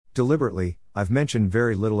Deliberately, I've mentioned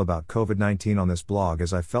very little about COVID-19 on this blog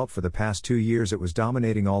as I felt for the past 2 years it was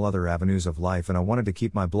dominating all other avenues of life and I wanted to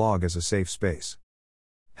keep my blog as a safe space.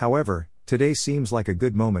 However, today seems like a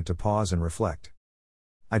good moment to pause and reflect.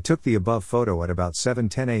 I took the above photo at about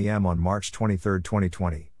 7:10 a.m. on March 23,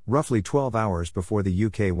 2020, roughly 12 hours before the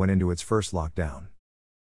UK went into its first lockdown.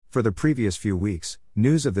 For the previous few weeks,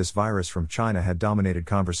 news of this virus from China had dominated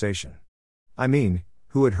conversation. I mean,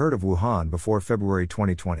 who had heard of Wuhan before February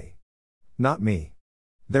 2020? Not me.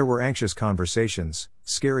 There were anxious conversations,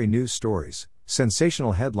 scary news stories,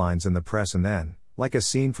 sensational headlines in the press and then, like a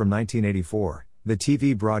scene from 1984, the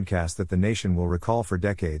TV broadcast that the nation will recall for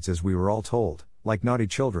decades as we were all told, like naughty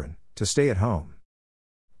children, to stay at home.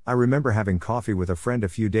 I remember having coffee with a friend a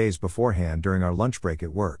few days beforehand during our lunch break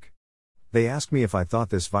at work. They asked me if I thought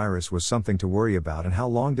this virus was something to worry about and how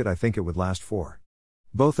long did I think it would last for.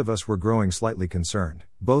 Both of us were growing slightly concerned,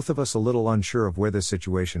 both of us a little unsure of where this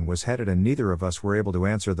situation was headed, and neither of us were able to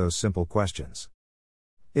answer those simple questions.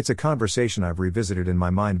 It's a conversation I've revisited in my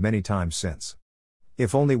mind many times since.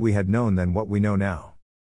 If only we had known then what we know now.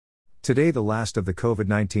 Today the last of the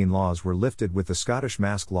COVID-19 laws were lifted, with the Scottish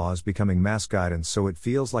mask laws becoming mask guidance, so it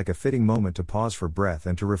feels like a fitting moment to pause for breath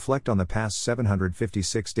and to reflect on the past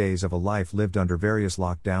 756 days of a life lived under various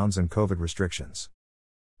lockdowns and COVID restrictions.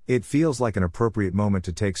 It feels like an appropriate moment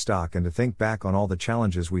to take stock and to think back on all the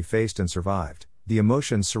challenges we faced and survived, the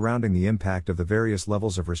emotions surrounding the impact of the various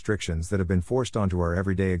levels of restrictions that have been forced onto our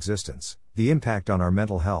everyday existence, the impact on our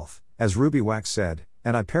mental health. As Ruby Wax said,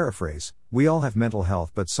 and I paraphrase, we all have mental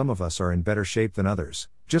health, but some of us are in better shape than others.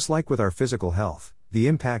 Just like with our physical health, the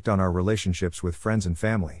impact on our relationships with friends and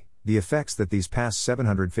family, the effects that these past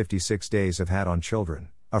 756 days have had on children.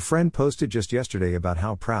 A friend posted just yesterday about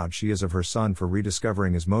how proud she is of her son for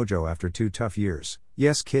rediscovering his mojo after 2 tough years.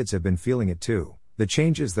 Yes, kids have been feeling it too. The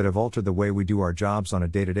changes that have altered the way we do our jobs on a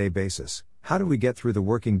day-to-day basis. How do we get through the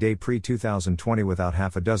working day pre-2020 without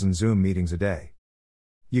half a dozen Zoom meetings a day?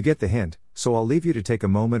 You get the hint, so I'll leave you to take a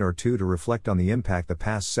moment or two to reflect on the impact the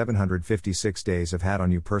past 756 days have had on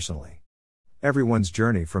you personally. Everyone's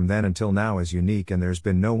journey from then until now is unique and there's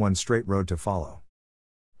been no one straight road to follow.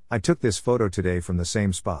 I took this photo today from the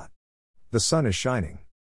same spot. The sun is shining.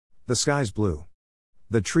 The sky's blue.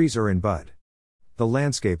 The trees are in bud. The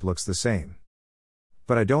landscape looks the same.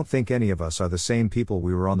 But I don't think any of us are the same people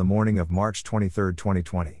we were on the morning of March 23,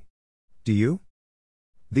 2020. Do you?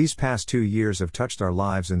 These past 2 years have touched our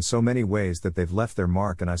lives in so many ways that they've left their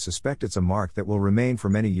mark, and I suspect it's a mark that will remain for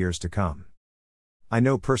many years to come. I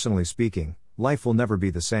know, personally speaking, life will never be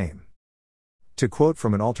the same. To quote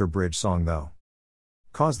from an Alter Bridge song though,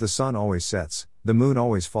 "'Cause the sun always sets, the moon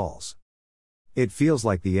always falls. It feels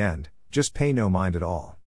like the end, just pay no mind at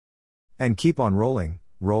all. And keep on rolling,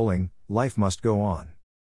 rolling, life must go on.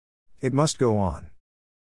 It must go on."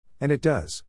 And it does.